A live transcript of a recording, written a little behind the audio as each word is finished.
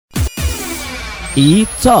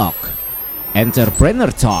E-Talk,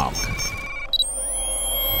 Entrepreneur Talk.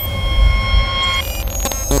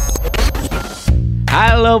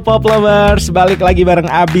 Halo Pop Lovers, balik lagi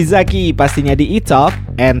bareng Abi Zaki, pastinya di E-Talk,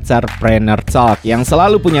 Entrepreneur Talk, yang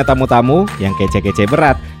selalu punya tamu-tamu yang kece-kece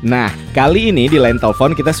berat. Nah, kali ini di line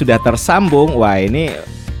telepon kita sudah tersambung. Wah, ini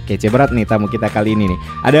kece berat nih tamu kita kali ini nih.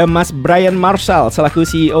 Ada Mas Brian Marshall selaku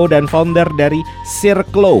CEO dan founder dari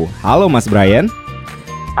Circlo. Halo Mas Brian.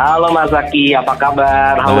 Halo Mas Zaki, apa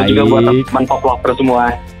kabar? Halo juga buat teman Pop Lover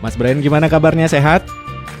semua. Mas Brian, gimana kabarnya, sehat?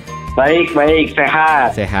 Baik,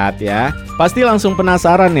 sehat. Sehat ya. Pasti langsung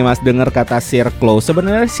penasaran nih Mas dengar kata Circlo.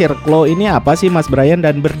 Sebenarnya Circlo ini apa sih Mas Brian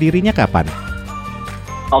dan berdirinya kapan?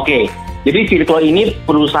 Oke, jadi Circlo ini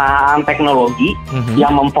perusahaan teknologi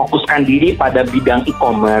yang memfokuskan diri pada bidang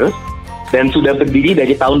e-commerce dan sudah berdiri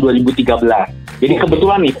dari tahun 2013. Jadi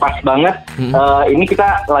kebetulan nih pas banget ini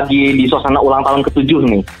kita lagi di suasana ulang tahun ke-7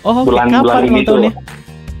 nih. Bulan-bulan ini tuh.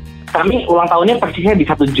 Kami ulang tahunnya persisnya di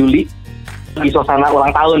 1 Juli di suasana ulang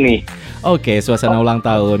tahun nih. Oke, suasana ulang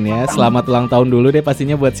tahun ya. Selamat ulang tahun dulu deh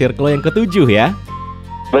pastinya buat Circlo yang ke-7 ya.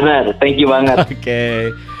 Bener, thank you banget. Oke.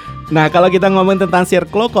 Nah, kalau kita ngomong tentang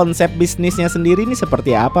Circlo, konsep bisnisnya sendiri ini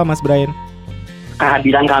seperti apa Mas Brian?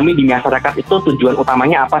 Kehadiran kami di masyarakat itu tujuan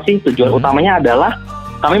utamanya apa sih? Tujuan utamanya adalah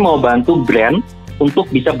kami mau bantu brand untuk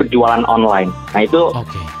bisa berjualan online. Nah itu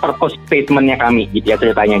purpose statement-nya kami gitu ya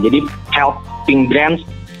ceritanya. Jadi helping brands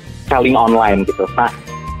selling online gitu. Nah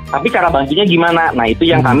tapi cara bantunya gimana? Nah itu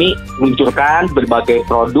yang kami luncurkan berbagai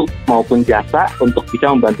produk maupun jasa untuk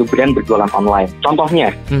bisa membantu brand berjualan online.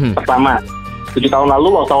 Contohnya pertama 7 tahun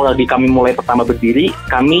lalu waktu kami mulai pertama berdiri,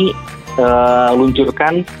 kami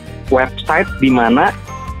luncurkan website di mana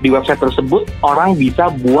di website tersebut orang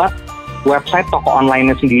bisa buat website toko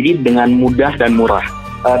online-nya sendiri dengan mudah dan murah.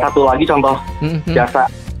 Satu lagi contoh jasa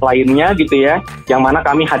lainnya gitu ya, yang mana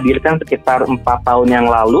kami hadirkan sekitar 4 tahun yang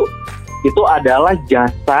lalu, itu adalah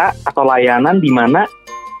jasa atau layanan di mana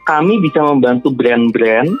kami bisa membantu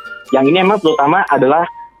brand-brand, yang ini memang terutama adalah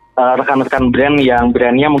rekan-rekan brand yang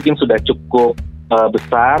brandnya mungkin sudah cukup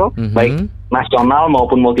besar, baik nasional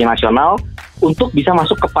maupun multinasional, untuk bisa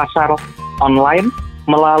masuk ke pasar online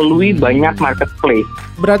melalui banyak marketplace.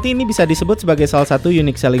 Berarti ini bisa disebut sebagai salah satu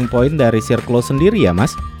unique selling point dari Circlo sendiri ya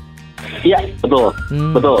Mas? Iya, betul.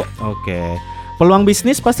 Betul. Oke. Peluang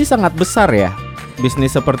bisnis pasti sangat besar ya,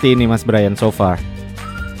 bisnis seperti ini Mas Brian so far?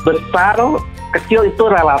 Besar, kecil itu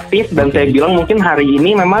relatif, dan saya bilang mungkin hari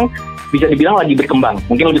ini memang bisa dibilang lagi berkembang.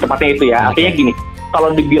 Mungkin lebih tepatnya itu ya. Artinya gini,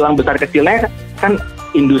 kalau dibilang besar kecilnya kan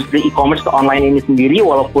industri e-commerce ke online ini sendiri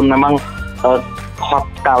walaupun memang hot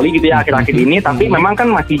sekali gitu ya akhir-akhir ini, tapi memang kan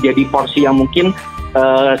masih jadi porsi yang mungkin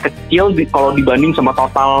kecil kalau dibanding sama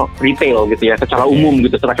total retail gitu ya, secara umum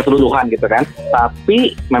gitu, secara keseluruhan gitu kan.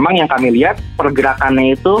 Tapi memang yang kami lihat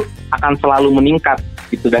pergerakannya itu akan selalu meningkat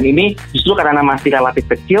gitu, dan ini justru karena masih relatif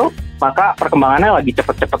kecil maka perkembangannya lagi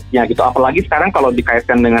cepet-cepetnya gitu. Apalagi sekarang kalau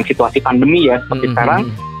dikaitkan dengan situasi pandemi ya seperti sekarang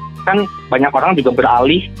kan banyak orang juga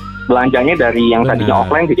beralih belanjanya dari yang tadinya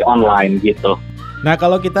offline jadi online gitu. Nah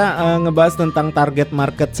kalau kita ngebahas tentang target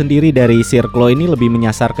market sendiri dari Circlo ini lebih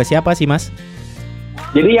menyasar ke siapa sih Mas?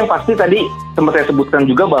 Jadi yang pasti tadi sempat saya sebutkan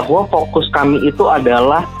juga bahwa fokus kami itu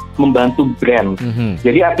adalah membantu brand.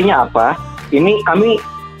 Jadi artinya apa? Ini kami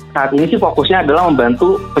saat ini sih fokusnya adalah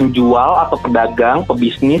membantu penjual atau pedagang,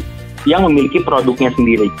 pebisnis yang memiliki produknya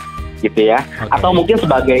sendiri gitu ya. Atau mungkin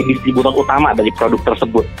sebagai distributor utama dari produk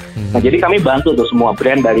tersebut. Nah jadi kami bantu tuh semua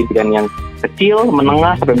brand, dari brand yang kecil,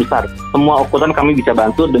 menengah, sampai besar. Semua ukuran kami bisa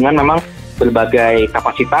bantu dengan memang berbagai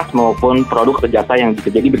kapasitas maupun produk atau jasa yang bisa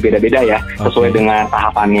jadi berbeda-beda ya, sesuai dengan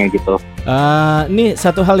tahapannya gitu. Ini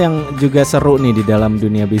satu hal yang juga seru nih di dalam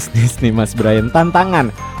dunia bisnis nih Mas Brian, tantangan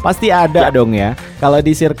pasti ada dong ya. Kalau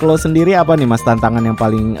di Circlo sendiri apa nih Mas tantangan yang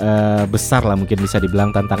paling besar lah, mungkin bisa dibilang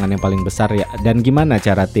tantangan yang paling besar ya, dan gimana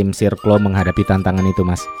cara tim Circlo menghadapi tantangan itu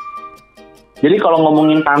Mas? Jadi kalau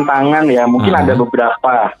ngomongin tantangan ya mungkin ada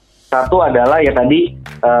beberapa. Satu adalah ya tadi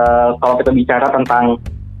kalau kita bicara tentang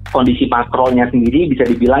kondisi makronya sendiri, bisa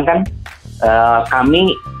dibilang kan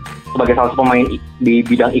kami sebagai salah satu pemain di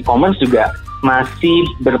bidang e-commerce juga masih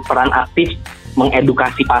berperan aktif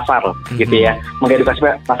mengedukasi pasar gitu ya. Mengedukasi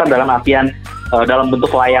pasar dalam artian dalam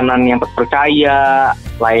bentuk layanan yang terpercaya,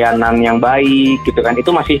 layanan yang baik gitu kan.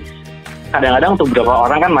 Itu masih kadang-kadang untuk beberapa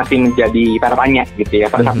orang kan masih menjadi tanda tanya gitu ya.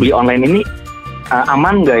 Pada saat beli online ini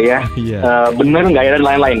aman nggak ya, bener nggak ya, dan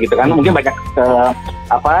lain-lain gitu kan. Mungkin banyak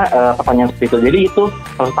pertanyaan seperti itu. Jadi itu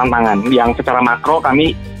salah tantangan yang secara makro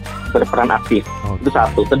kami berperan aktif. Itu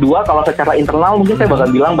satu. Kedua, kalau secara internal mungkin saya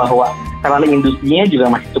bakal bilang bahwa karena industrinya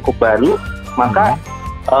juga masih cukup baru, maka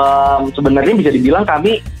sebenarnya bisa dibilang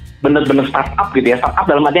kami bener-bener startup gitu ya. Startup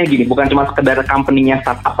dalam artian gini, bukan cuma sekedar company-nya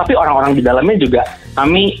startup, tapi orang-orang di dalamnya juga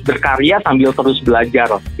kami berkarya sambil terus belajar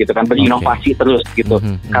gitu kan, berinovasi terus gitu.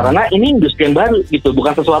 Karena ini industri yang baru gitu,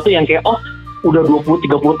 bukan sesuatu yang kayak udah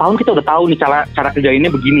 20-30 tahun kita udah tahu nih cara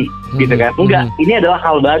kerjainnya begini gitu kan. Enggak, ini adalah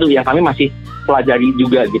hal baru yang kami masih pelajari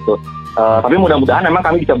juga gitu. Tapi mudah-mudahan memang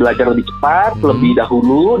kami bisa belajar lebih cepat, lebih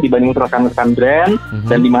dahulu dibanding rekan-rekan brand,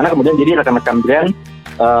 dan dimana kemudian jadi rekan-rekan brand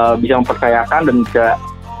bisa mempercayakan dan bisa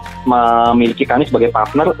memiliki kami sebagai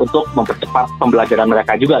partner untuk mempercepat pembelajaran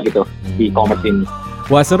mereka juga gitu di e-commerce ini.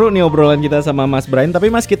 Wah, seru nih obrolan kita sama Mas Brian.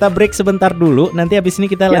 Tapi Mas, kita break sebentar dulu. Nanti habis ini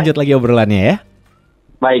kita lanjut lagi obrolannya ya.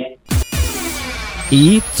 Baik.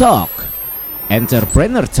 E-Talk,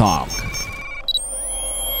 Entrepreneur Talk.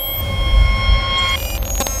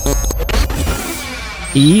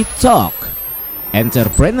 E-Talk,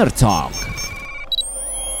 Entrepreneur Talk.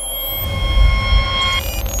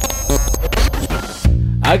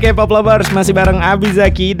 Oke, Pop Lovers, masih bareng Abi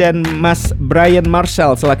Zaki dan Mas Brian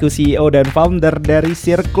Marshall selaku CEO dan founder dari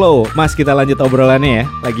Circlo. Mas, kita lanjut obrolannya ya.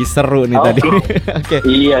 Lagi seru nih tadi. Oke.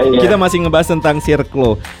 Iya. Kita masih ngebahas tentang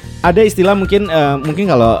Circlo. Ada istilah mungkin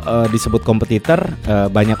kalau disebut kompetitor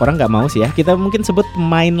banyak orang nggak mau sih ya. Kita mungkin sebut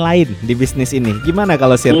pemain lain di bisnis ini. Gimana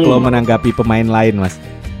kalau Circlo menanggapi pemain lain, Mas?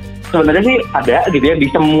 Sebenarnya sih ada gitu ya, di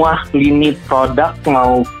semua lini produk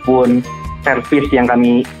maupun service yang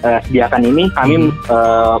kami sediakan ini, kami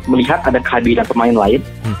melihat ada kehadiran pemain lain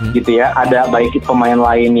gitu ya. Ada baik pemain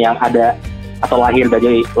lain yang ada atau lahir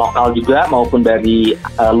dari lokal juga maupun dari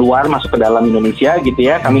luar masuk ke dalam Indonesia gitu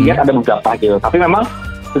ya. Kami lihat ada beberapa gitu. Tapi memang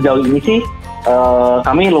sejauh ini sih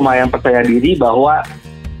kami lumayan percaya diri bahwa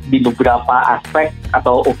di beberapa aspek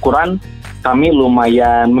atau ukuran kami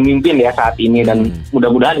lumayan memimpin ya saat ini, dan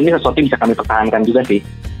mudah-mudahan ini sesuatu yang bisa kami pertahankan juga sih.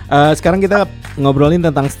 Sekarang kita ngobrolin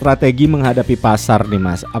tentang strategi menghadapi pasar nih,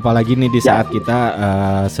 Mas. Apalagi nih di saat kita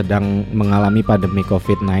sedang mengalami pandemi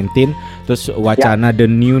COVID-19, terus wacana the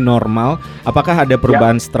new normal. Apakah ada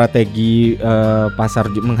perubahan strategi pasar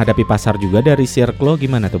menghadapi pasar juga dari Circlo?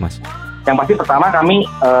 Gimana tuh, Mas? Yang pasti pertama kami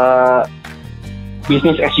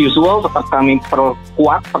business as usual tetap kami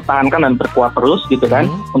pertahankan dan perkuat terus gitu kan,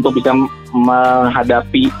 untuk bisa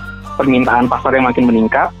menghadapi permintaan pasar yang makin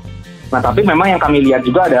meningkat. Nah, tapi memang yang kami lihat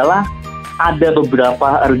juga adalah ada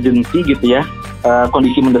beberapa urgensi gitu ya,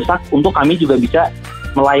 kondisi mendesak untuk kami juga bisa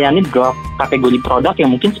melayani beberapa kategori produk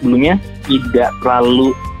yang mungkin sebelumnya tidak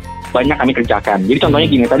terlalu banyak kami kerjakan. Jadi contohnya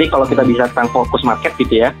gini, tadi kalau kita bisa tentang fokus market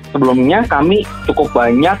gitu ya, sebelumnya kami cukup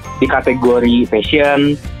banyak di kategori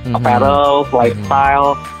fashion, apparel,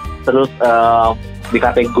 lifestyle, terus di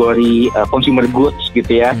kategori consumer goods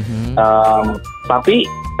gitu ya. Tapi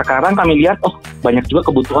sekarang kami lihat banyak juga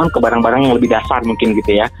kebutuhan ke barang-barang yang lebih dasar mungkin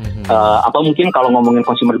gitu ya. Atau mungkin kalau ngomongin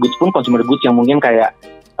consumer goods pun consumer goods yang mungkin kayak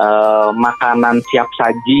makanan siap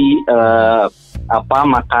saji,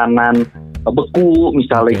 makanan beku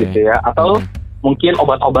misalnya gitu ya, atau mungkin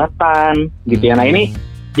obat-obatan gitu ya. Nah, ini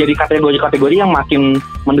jadi kategori-kategori yang makin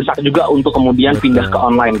mendesak juga untuk kemudian pindah ke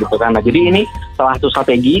online gitu kan. Nah, jadi ini salah satu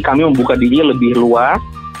strategi kami membuka diri lebih luas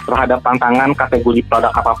terhadap tantangan kategori produk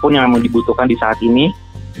apapun yang memang dibutuhkan di saat ini.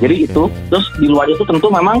 Jadi itu, terus di luar itu tentu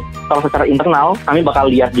memang kalau secara internal kami bakal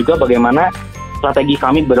lihat juga bagaimana strategi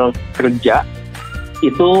kami bekerja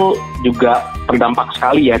itu juga terdampak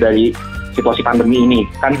sekali ya dari situasi pandemi ini.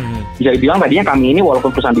 Kan bisa dibilang tadinya kami ini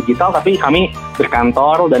walaupun perusahaan digital, tapi kami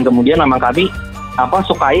berkantor dan kemudian memang kami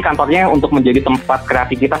sukai kantornya untuk menjadi tempat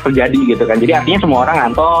kreativitas terjadi gitu kan. Jadi artinya semua orang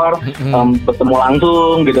kantor, bertemu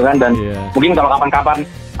langsung gitu kan, dan mungkin kalau kapan-kapan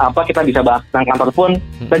kita bisa bahas tentang kantor pun,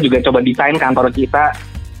 kita juga coba desain kantor kita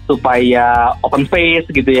supaya open space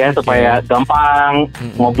gitu ya, supaya gampang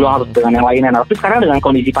ngobrol harus dengan yang lainnya. Nah, tapi sekarang dengan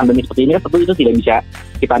kondisi pandemi seperti ini tentu itu tidak bisa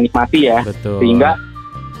kita nikmati ya. Sehingga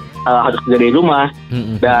harus kerja dari rumah,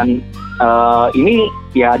 dan ini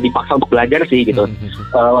ya dipaksa untuk belajar sih gitu.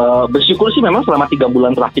 Bersyukur sih memang selama 3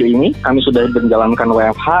 bulan terakhir ini kami sudah menjalankan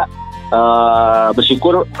WFH.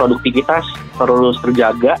 Bersyukur produktivitas terus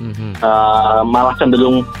terjaga, malah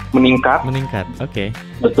cenderung meningkat. Oke.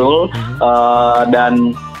 Betul.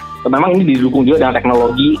 Dan memang ini didukung juga dengan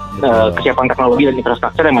teknologi, kesiapan teknologi dan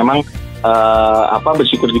infrastruktur yang memang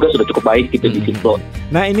bersyukur juga sudah cukup baik gitu di Circlo.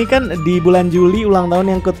 Nah, ini kan di bulan Juli ulang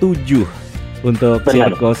tahun yang ke-7 untuk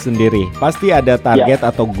Circlo sendiri. Pasti ada target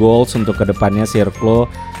atau goals untuk kedepannya Circlo,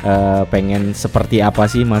 pengen seperti apa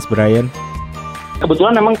sih, Mas Brian?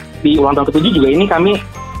 Kebetulan memang di ulang tahun ke-7 juga ini kami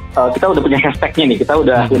kita udah punya hashtagnya nih, kita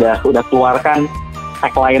udah keluarkan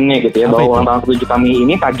tagline-nya gitu ya, bahwa ulang tahun ke-7 kami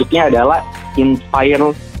ini tajuknya adalah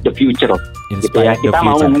Inspire the Future. Gitu ya. Kita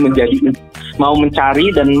mau mencari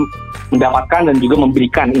dan mendapatkan dan juga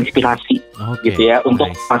memberikan inspirasi gitu ya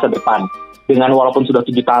untuk masa depan. dengan walaupun sudah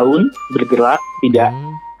 7 tahun bergerak, tidak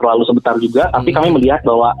terlalu sebentar juga, tapi kami melihat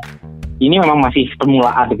bahwa ini memang masih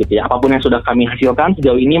permulaan gitu ya. Apapun yang sudah kami hasilkan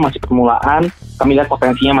sejauh ini masih permulaan. Kami lihat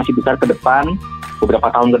potensinya masih besar ke depan,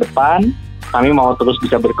 beberapa tahun ke depan. Kami mau terus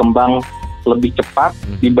bisa berkembang lebih cepat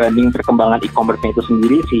dibanding perkembangan e-commerce itu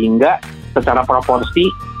sendiri, sehingga secara proporsi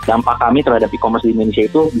dampak kami terhadap e-commerce di Indonesia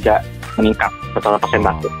itu bisa meningkat secara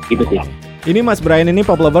persentase gitu sih. Ini Mas Brian ini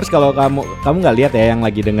Pop Lovers, kalau kamu nggak lihat ya, yang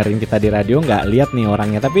lagi dengerin kita di radio nggak lihat nih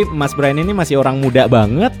orangnya, tapi Mas Brian ini masih orang muda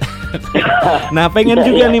banget. Nah, pengen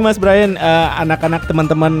juga nih Mas Brian, anak-anak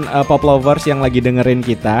teman-teman Pop Lovers yang lagi dengerin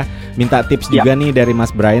kita minta tips juga nih dari Mas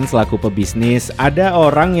Brian selaku pebisnis. Ada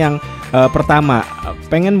orang yang pertama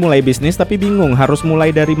pengen mulai bisnis tapi bingung harus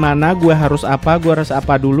mulai dari mana, gue harus apa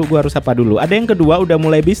dulu. Ada yang kedua udah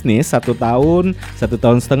mulai bisnis 1 tahun, 1,5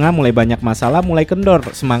 tahun mulai banyak masalah, mulai kendor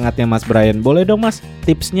semangatnya Mas Brian. Boleh dong Mas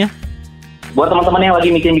tipsnya? Buat teman-teman yang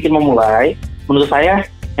lagi mikir-mikir memulai, menurut saya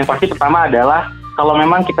yang pasti pertama adalah kalau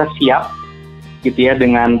memang kita siap gitu ya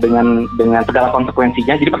dengan segala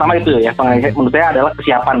konsekuensinya. Jadi pertama itu ya, menurut saya adalah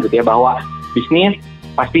kesiapan gitu ya, bahwa bisnis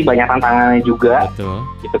pasti banyak tantangannya juga. Betul.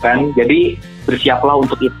 Gitu kan. Jadi bersiaplah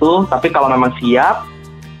untuk itu, tapi kalau memang siap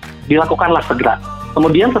dilakukanlah segera.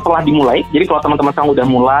 Kemudian setelah dimulai, jadi kalau teman-teman sekarang udah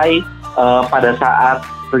mulai pada saat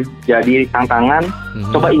terjadi tantangan,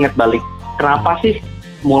 coba ingat balik, kenapa sih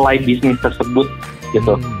mulai bisnis tersebut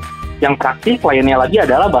gitu. Yang praktis lainnya lagi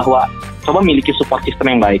adalah bahwa coba miliki support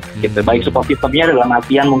system yang baik gitu. Baik support systemnya dalam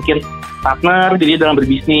artian mungkin partner jadi dalam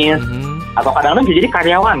berbisnis, atau kadang-kadang bisa jadi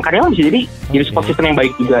karyawan bisa jadi support system yang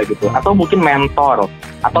baik juga gitu, atau mungkin mentor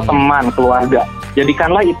atau teman keluarga.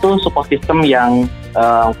 Jadikanlah itu support system yang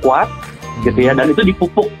kuat gitu ya, dan itu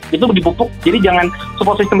dipupuk. Jadi jangan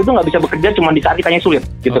support system itu nggak bisa bekerja cuma di saat kitanya sulit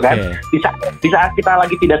gitu kan. Di saat kita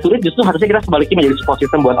lagi tidak sulit, justru harusnya kita sebaliknya menjadi support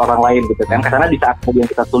system buat orang lain gitu kan. Karena di saat kemudian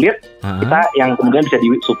kita sulit, kita yang kemudian bisa di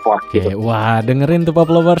support gitu. Wah, dengerin tuh Pop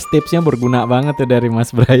Lovers, tipsnya berguna banget tuh dari Mas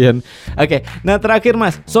Brian. Nah terakhir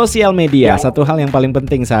Mas, sosial media satu hal yang paling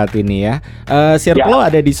penting saat ini ya. Circlo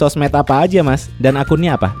ada di sosmed apa aja Mas, dan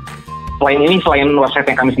akunnya apa? Selain website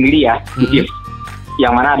yang kami sendiri ya,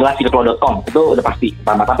 yang mana adalah circlo.com, itu udah pasti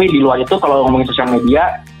pertama. Tapi di luar itu kalau ngomongin sosial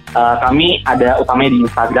media, kami ada utamanya di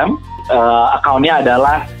Instagram, akunnya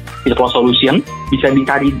adalah Circlo Solution. Bisa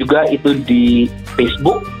dicari juga itu di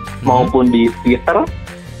Facebook maupun di Twitter.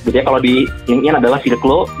 Jadi kalau di LinkedIn adalah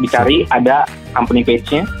Circlo, dicari ada company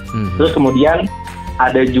page-nya. Terus kemudian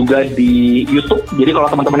ada juga di YouTube. Jadi kalau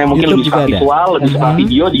teman-teman yang mungkin lebih suka visual, lebih suka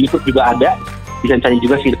video, di YouTube juga ada. Bisa cari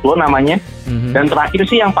juga Circlo namanya. Dan terakhir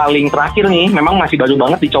sih, yang paling terakhir nih, memang masih baru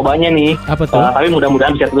banget dicobanya nih. Apa tuh? Tapi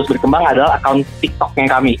mudah-mudahan bisa terus berkembang, adalah akun TikToknya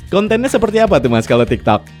kami. Kontennya seperti apa tuh Mas kalau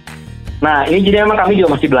TikTok? Nah ini jadi memang kami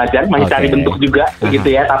juga masih belajar, masih cari bentuk juga gitu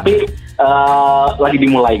ya. Tapi lagi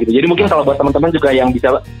dimulai gitu. Jadi mungkin kalau buat teman-teman juga yang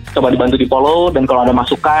bisa coba dibantu di follow, dan kalau ada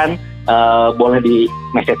masukan boleh di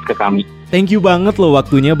message ke kami. Thank you banget loh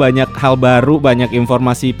waktunya, banyak hal baru, banyak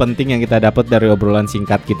informasi penting yang kita dapat dari obrolan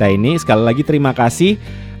singkat kita ini. Sekali lagi terima kasih.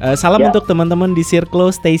 Salam untuk teman-teman di Circlo,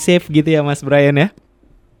 stay safe gitu ya Mas Brian ya.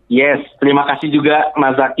 Yes, terima kasih juga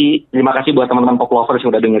Mas Zaki. Terima kasih buat teman-teman Pop Lovers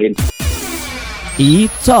yang udah dengerin.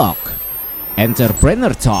 E-Talk,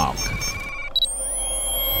 Entrepreneur Talk.